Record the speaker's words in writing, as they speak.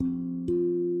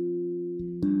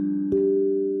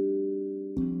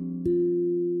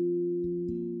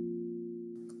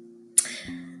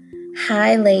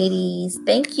Hi, ladies.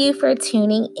 Thank you for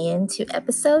tuning in to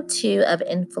episode 2 of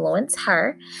Influence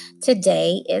Her.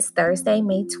 Today is Thursday,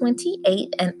 May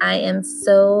 28th, and I am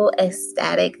so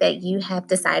ecstatic that you have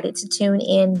decided to tune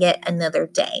in yet another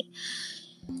day.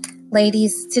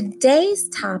 Ladies, today's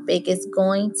topic is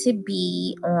going to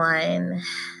be on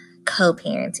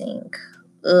co-parenting.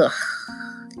 Ugh.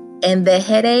 And the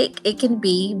headache it can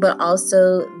be, but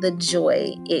also the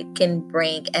joy it can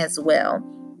bring as well.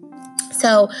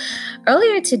 So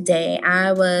earlier today,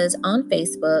 I was on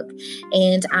Facebook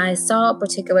and I saw a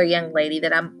particular young lady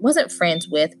that I wasn't friends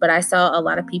with, but I saw a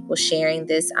lot of people sharing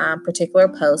this particular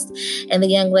post. And the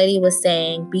young lady was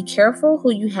saying, be careful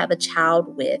who you have a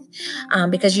child with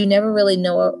because you never really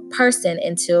know a person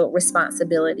until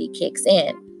responsibility kicks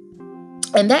in.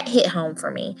 And that hit home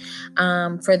for me.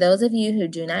 For those of you who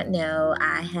do not know,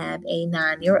 I have a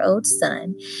 9-year-old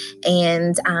son,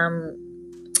 and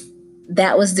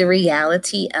that was the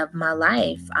reality of my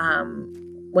life.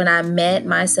 When I met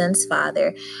my son's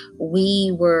father,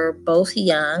 we were both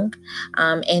young.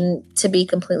 And to be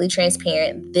completely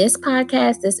transparent, this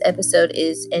episode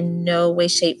is in no way,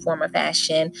 shape, form, or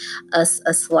fashion a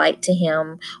slight to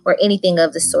him or anything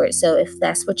of the sort. So if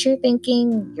that's what you're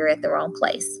thinking, you're at the wrong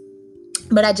place.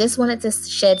 But I just wanted to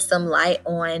shed some light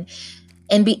on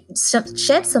and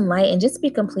shed some light and just be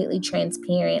completely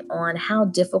transparent on how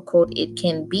difficult it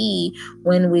can be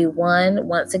when we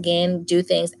once again do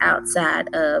things outside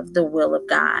of the will of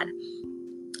God.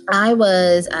 I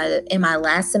was in my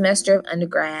last semester of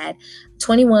undergrad,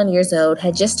 21 years old,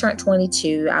 had just turned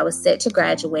 22. I was set to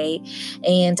graduate,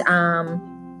 and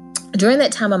during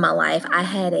that time of my life, I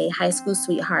had a high school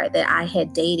sweetheart that I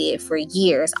had dated for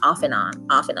years, off and on.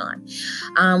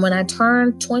 When I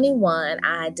turned 21,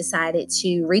 I decided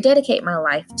to rededicate my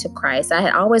life to Christ. I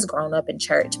had always grown up in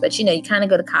church, but you kind of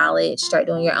go to college, start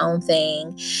doing your own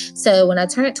thing. So when I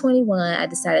turned 21, I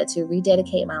decided to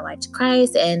rededicate my life to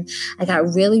Christ, and I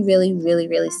got really, really, really,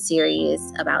 really serious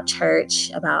about church,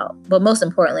 but most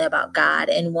importantly about God,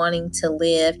 and wanting to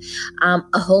live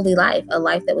a holy life, a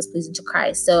life that was pleasing to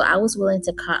Christ. So I was willing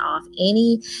to cut off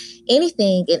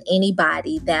anything and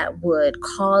anybody that would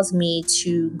cause me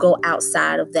to go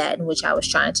outside of that in which I was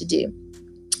trying to do.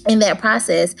 In that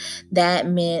process, that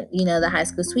meant, the high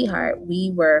school sweetheart,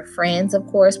 we were friends, of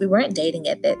course. We weren't dating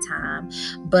at that time,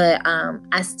 but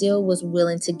I still was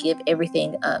willing to give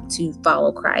everything up to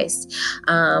follow Christ.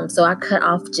 So I cut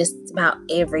off just about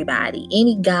everybody.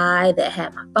 Any guy that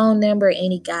had my phone number,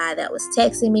 any guy that was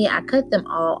texting me, I cut them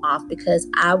all off because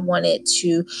I wanted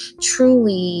to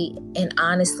truly and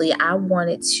honestly, I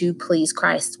wanted to please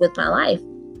Christ with my life.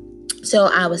 So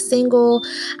I was single,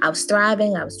 I was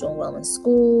thriving, I was doing well in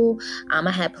school.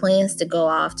 I had plans to go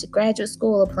off to graduate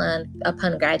school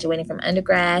upon graduating from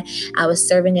undergrad. I was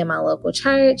serving in my local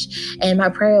church, and my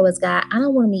prayer was, God, I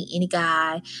don't want to meet any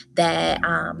guy that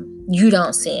you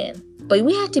don't send. But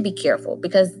we have to be careful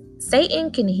because Satan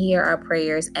can hear our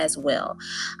prayers as well.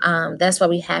 That's why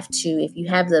we have to, if you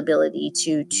have the ability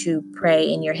to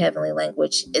pray in your heavenly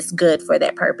language, it's good for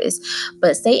that purpose.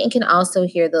 But Satan can also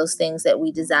hear those things that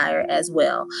we desire as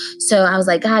well. So I was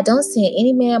like, God, don't send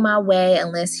any man my way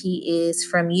unless he is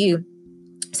from you.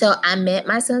 So I met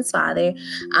my son's father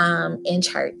in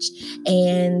church,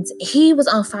 and he was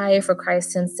on fire for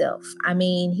Christ himself. I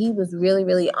mean, he was really,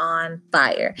 really on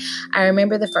fire. I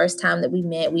remember the first time that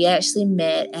we actually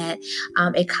met at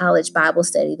a college Bible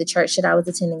study. The church that I was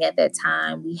attending at that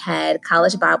time, we had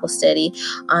college Bible study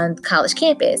on college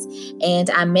campus, and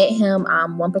I met him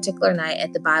one particular night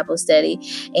at the Bible study,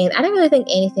 and I didn't really think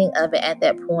anything of it at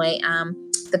that point.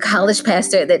 The college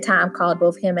pastor at that time called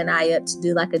both him and I up to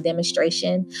do like a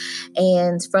demonstration.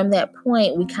 And from that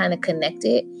point, we kind of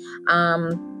connected.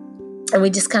 And we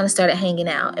just kind of started hanging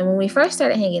out. And when we first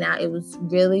started hanging out, it was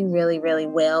really, really, really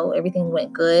well. Everything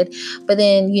went good. But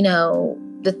then,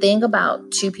 the thing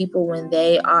about two people when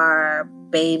they are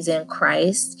babes in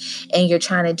Christ and you're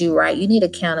trying to do right, you need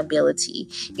accountability.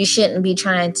 You shouldn't be you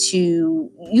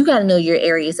got to know your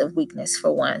areas of weakness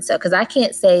for one. So, because I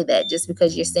can't say that just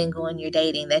because you're single and you're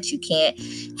dating that you can't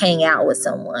hang out with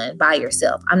someone by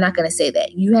yourself. I'm not going to say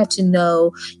that. You have to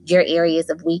know your areas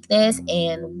of weakness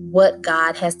and what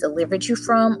God has delivered you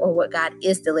from or what God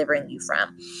is delivering you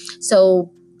from.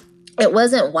 So it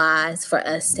wasn't wise for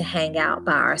us to hang out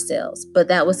by ourselves, but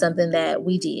that was something that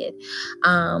we did.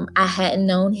 I hadn't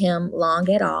known him long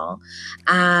at all.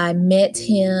 I met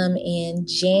him in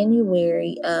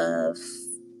the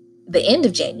end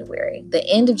of January,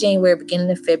 beginning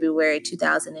of February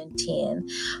 2010.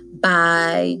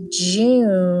 By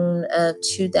June of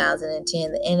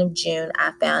 2010, the end of June,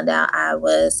 I found out I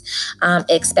was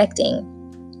expecting.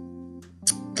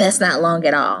 That's not long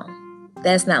at all.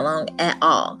 That's not long at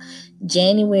all.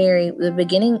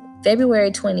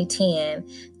 February 2010,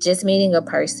 just meeting a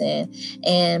person.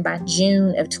 And by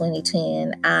June of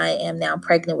 2010, I am now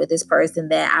pregnant with this person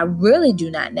that I really do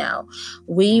not know.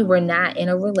 We were not in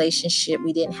a relationship.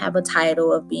 We didn't have a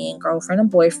title of being girlfriend and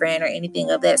boyfriend or anything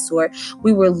of that sort.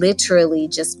 We were literally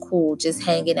just cool, just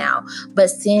hanging out. But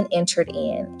sin entered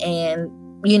in, and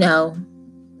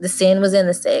the sin was in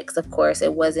the sex. Of course,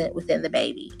 it wasn't within the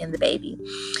baby.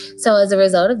 So as a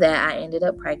result of that, I ended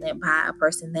up pregnant by a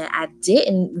person that I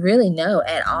didn't really know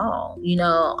at all.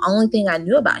 Only thing I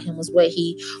knew about him was what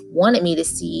he wanted me to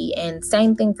see. And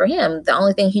same thing for him. The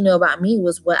only thing he knew about me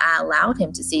was what I allowed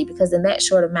him to see, because in that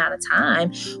short amount of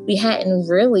time, we hadn't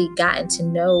really gotten to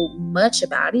know much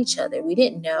about each other. We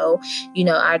didn't know,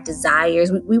 our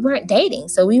desires. We weren't dating.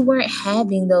 So we weren't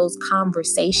having those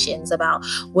conversations about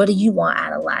what do you want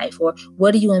out of life, or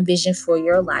what do you envision for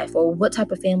your life, or what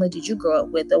type of family did you grow up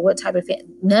with, or what type of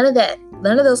none of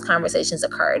those conversations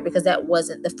occurred, because that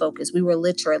wasn't the focus. We were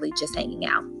literally just hanging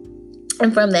out.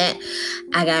 And from that,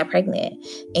 I got pregnant.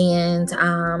 And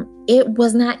it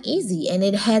was not easy. And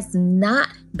it has not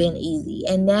been easy.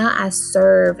 And now I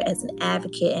serve as an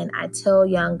advocate. And I tell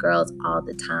young girls all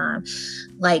the time,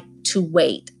 to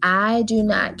wait. I do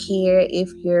not care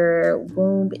if your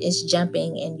womb is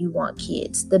jumping and you want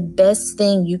kids. The best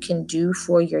thing you can do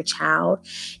for your child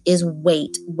is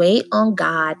wait. Wait on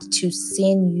God to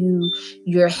send you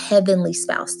your heavenly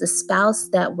spouse, the spouse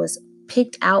that was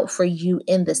picked out for you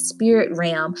in the spirit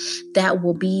realm, that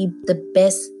will be the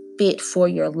best fit for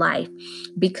your life.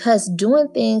 Because doing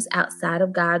things outside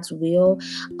of God's will,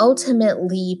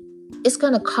 ultimately, it's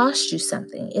going to cost you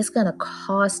something. It's going to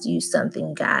cost you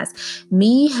something, guys.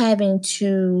 Me having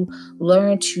to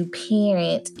learn to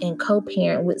parent and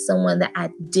co-parent with someone that I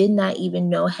did not even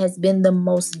know has been the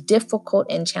most difficult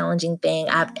and challenging thing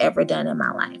I've ever done in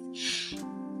my life.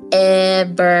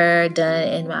 Ever done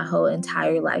in my whole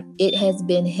entire life. It has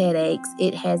been headaches.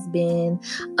 It has been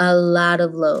a lot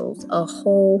of lows, a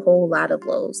whole lot of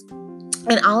lows.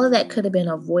 And all of that could have been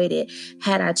avoided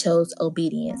had I chose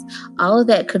obedience. All of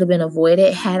that could have been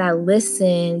avoided had I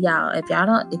listened. Y'all,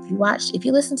 if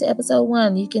you listen to episode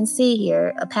 1, you can see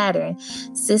here a pattern.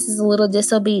 Sis is a little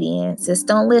disobedient. Sis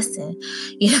don't listen,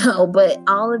 but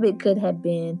all of it could have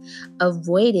been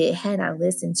avoided had I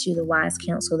listened to the wise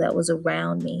counsel that was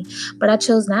around me. But I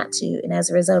chose not to. And as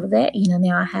a result of that,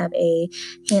 now I have a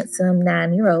handsome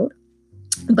 9-year-old.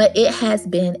 But it has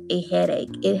been a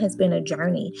headache. It has been a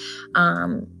journey.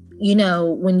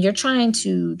 When you're trying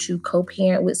to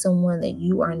co-parent with someone that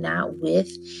you are not with,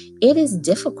 it is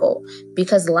difficult,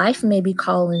 because life may be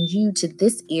calling you to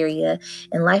this area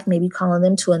and life may be calling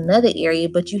them to another area,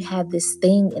 but you have this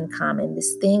thing in common.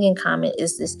 This thing in common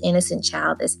is this innocent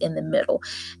child that's in the middle.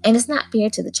 And it's not fair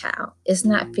to the child. It's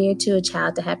not fair to a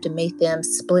child to have to make them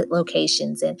split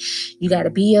locations, and you got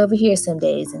to be over here some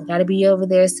days and got to be over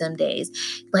there some days.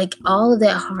 All of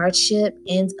that hardship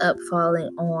ends up falling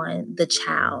on the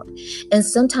child. And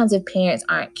sometimes if parents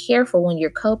aren't careful when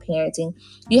you're co-parenting,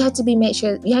 you have to make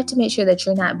sure that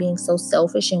you're not being so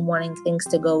selfish and wanting things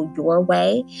to go your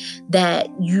way that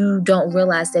you don't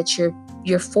realize that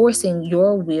you're forcing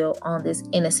your will on this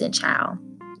innocent child.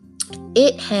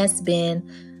 It has been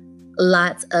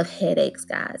lots of headaches,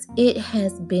 guys. It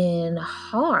has been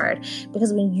hard,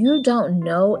 because when you don't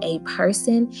know a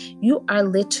person, you are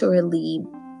literally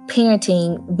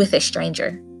parenting with a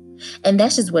stranger. And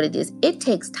that's just what it is. It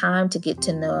takes time to get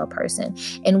to know a person.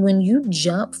 And when you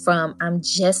jump from I'm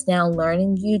just now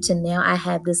learning you to now I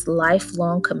have this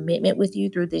lifelong commitment with you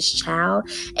through this child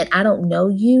and I don't know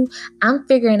you, I'm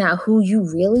figuring out who you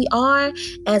really are,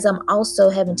 as I'm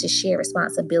also having to share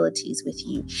responsibilities with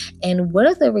you. And what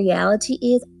if the reality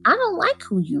is I don't like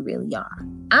who you really are?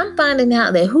 I'm finding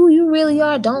out that who you really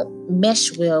are don't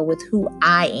mesh well with who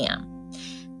I am.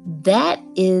 That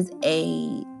is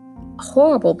a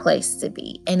horrible place to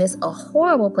be. And it's a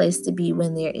horrible place to be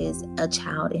when there is a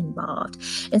child involved.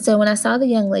 And so when I saw the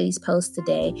young lady's post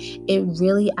today,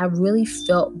 I really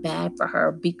felt bad for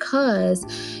her, because,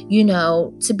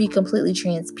 to be completely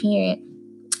transparent,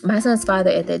 my son's father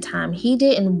at that time, he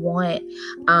didn't want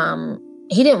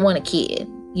a kid.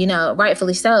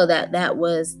 Rightfully so. That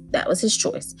was his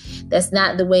choice. That's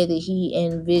not the way that he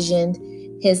envisioned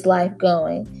his life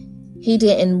going. He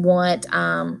didn't want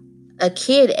a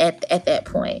kid at that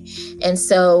point. And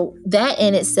so that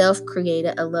in itself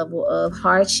created a level of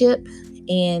hardship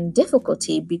and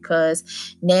difficulty, because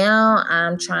now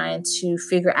I'm trying to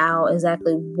figure out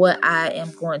exactly what I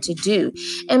am going to do.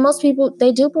 And most people,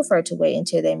 they do prefer to wait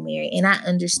until they're married, and I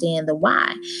understand the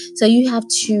why. So you have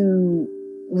to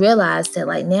realized that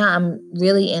like now I'm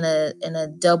really in a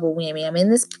double whammy. I'm in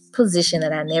this position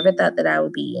that I never thought that I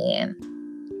would be in.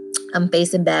 I'm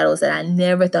facing battles that I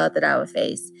never thought that I would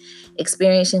face,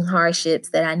 experiencing hardships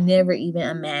that I never even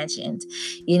imagined.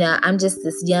 I'm just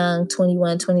this young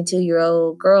 21,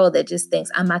 22-year-old girl that just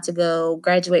thinks I'm about to go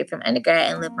graduate from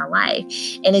undergrad and live my life.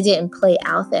 And it didn't play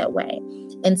out that way.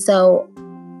 And so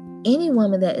any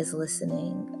woman that is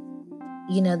listening,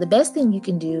 the best thing you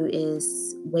can do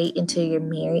is wait until you're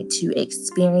married to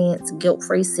experience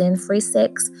guilt-free, sin-free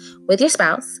sex with your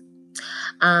spouse.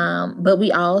 But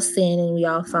we all sin and we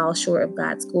all fall short of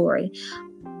God's glory.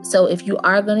 So if you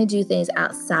are going to do things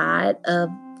outside of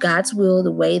God's will,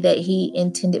 the way that He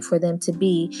intended for them to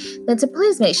be, then to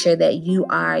please make sure that you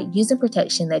are using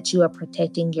protection, that you are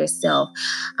protecting yourself.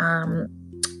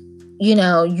 You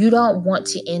don't want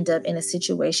to end up in a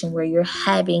situation where you're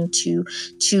having to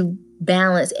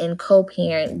balance and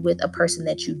co-parent with a person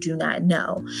that you do not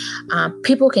know.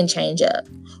 People can change up.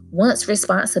 Once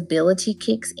responsibility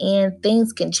kicks in,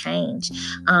 things can change.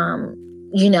 And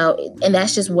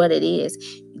that's just what it is.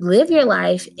 Live your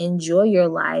life, enjoy your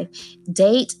life,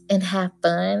 date and have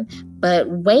fun, but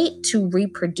wait to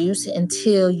reproduce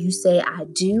until you say I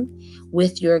do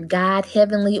with your God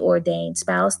heavenly ordained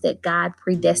spouse that God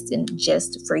predestined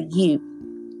just for you.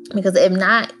 Because if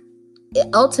not,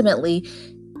 ultimately,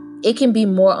 it can be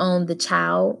more on the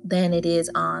child than it is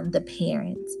on the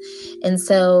parents. And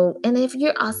if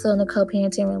you're also in a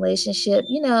co-parenting relationship,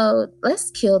 let's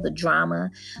kill the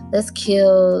drama. Let's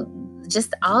kill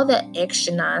just all that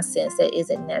extra nonsense that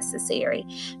isn't necessary.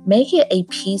 Make it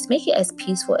as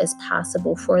peaceful as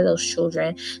possible for those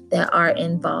children that are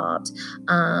involved.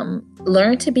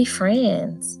 Learn to be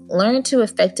friends. Learn to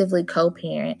effectively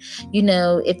co-parent.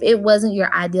 If it wasn't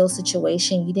your ideal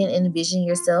situation, you didn't envision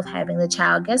yourself having the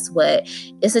child, guess what?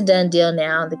 It's a done deal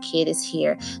now. The kid is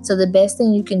here. So the best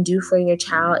thing you can do for your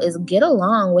child is get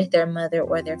along with their mother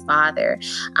or their father.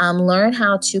 Learn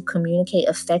how to communicate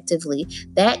effectively.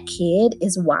 That kid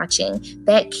is watching.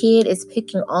 That kid is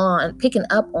picking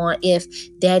up on if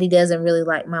daddy doesn't really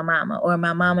like my mama or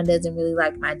my mama doesn't really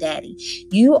like my daddy.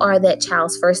 You are that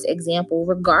child's first example,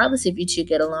 regardless if you two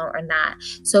get along or not.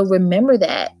 So remember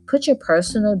that. Put your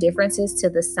personal differences to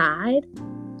the side.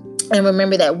 And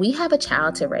remember that we have a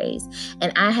child to raise,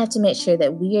 and I have to make sure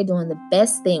that we are doing the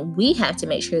best thing. We have to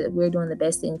make sure that we're doing the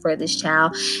best thing for this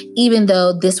child, even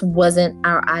though this wasn't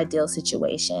our ideal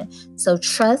situation. So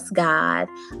trust God,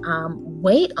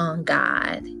 wait on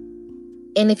God.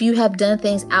 And if you have done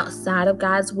things outside of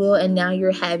God's will and now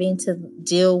you're having to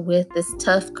deal with this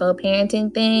tough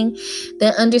co-parenting thing,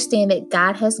 then understand that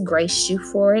God has graced you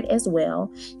for it as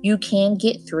well. You can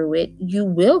get through it. You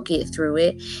will get through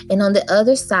it. And on the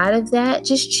other side of that,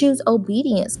 just choose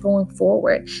obedience going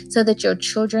forward so that your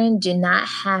children do not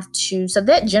have to, so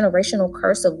that generational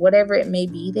curse of whatever it may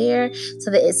be there,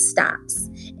 so that it stops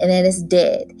and that it's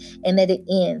dead and that it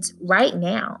ends right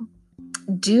now.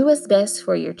 Do what's best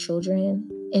for your children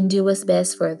and do what's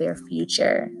best for their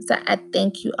future. So I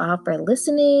thank you all for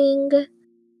listening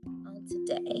on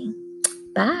today.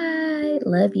 Bye.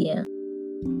 Love you.